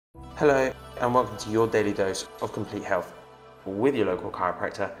Hello and welcome to your daily dose of complete health with your local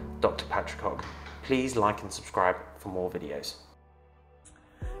chiropractor, Dr. Patrick Hogg. Please like and subscribe for more videos.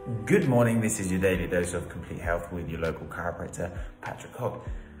 Good morning, this is your daily dose of complete health with your local chiropractor, Patrick Hogg.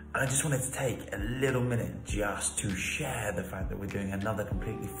 And I just wanted to take a little minute just to share the fact that we're doing another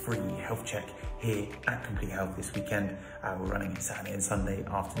completely free health check here at Complete Health this weekend. We're running it Saturday and Sunday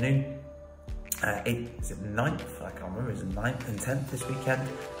afternoon. Is it 9th? I can't remember, is it 9th and 10th this weekend?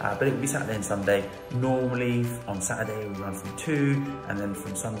 But it will be Saturday and Sunday. Normally on Saturday we run from 2 and then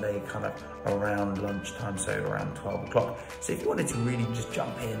from Sunday kind of around lunchtime, so around 12 o'clock. So if you wanted to really just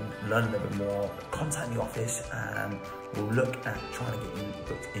jump in, learn a little bit more, contact the office and we'll look at trying to get you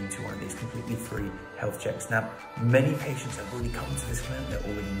booked into one of these completely free health checks. Now, many patients have already come to this clinic,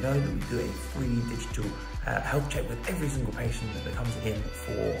 they already know that we do a free digital health check with every single patient that comes in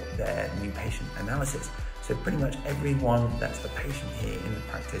for their new patient analysis. So pretty much everyone that's a patient here in the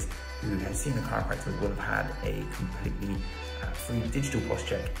practice who has seen a chiropractor will have had a completely free digital post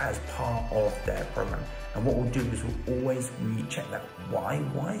check as part of their program. And what we'll do is we'll always recheck that.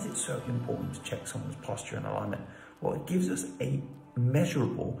 Why is it so important to check someone's posture and alignment? Well, it gives us a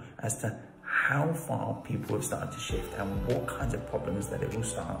measurable as to how far people have started to shift and what kinds of problems that it will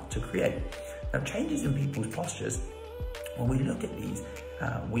start to create. Now, changes in people's postures, when we look at these,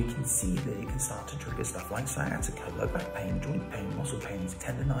 we can see that it can start to trigger stuff like sciatica, low back pain, joint pain, muscle pains,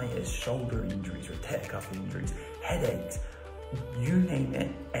 tendonitis, shoulder injuries, rotator cuff injuries, headaches, you name it,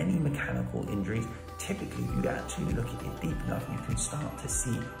 any mechanical injuries. Typically, if you actually look at it deep enough, you can start to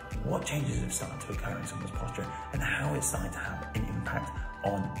see what changes have started to occur in someone's posture and how it's starting to have an impact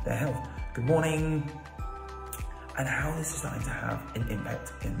on their health. Good morning. And how this is starting to have an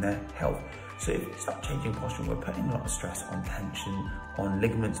impact in their health. So if you start changing posture, we're putting a lot of stress on tension, on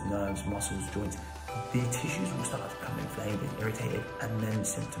ligaments, nerves, muscles, joints. The tissues will start to become inflamed and irritated, and then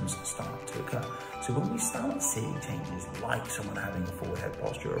symptoms start to occur. So when we start seeing changes like someone having a forward head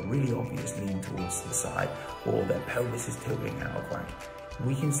posture, a really obvious lean towards the side, or their pelvis is tilting out of whack,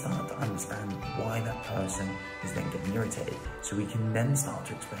 we can start to understand why that person is then getting irritated. So we can then start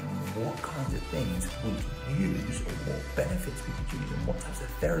to explain what kinds of things we could use, or what benefits we could use, and what types of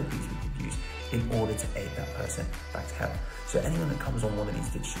therapies we could use in order to aid that person back to health. So anyone that comes on one of these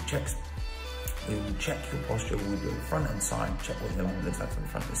digital checks, we will check your posture, we'll do the front and side, check what the alignment looks like from the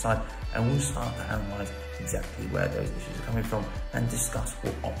front and the side, and we'll start to analyse exactly where those issues are coming from and discuss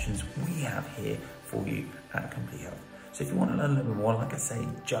what options we have here for you at Complete Health. So if you want to learn a little bit more, like I say,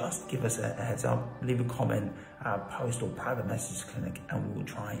 just give us a heads up, leave a comment, post or private message to clinic, and we will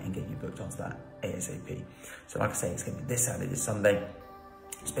try and get you booked onto that ASAP. So like I say, it's going to be this Saturday, this Sunday.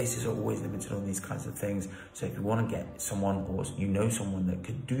 Spaces are always limited on these kinds of things. So if you want to get someone, or you know someone that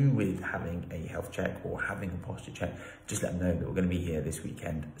could do with having a health check or having a posture check, just let them know that we're going to be here this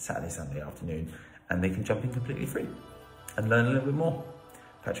weekend, Saturday, Sunday afternoon, and they can jump in completely free and learn a little bit more.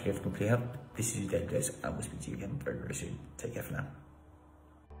 Patrick here for Complete Health. This is your daily dose, and we'll speak to you again very, very soon. Take care for now.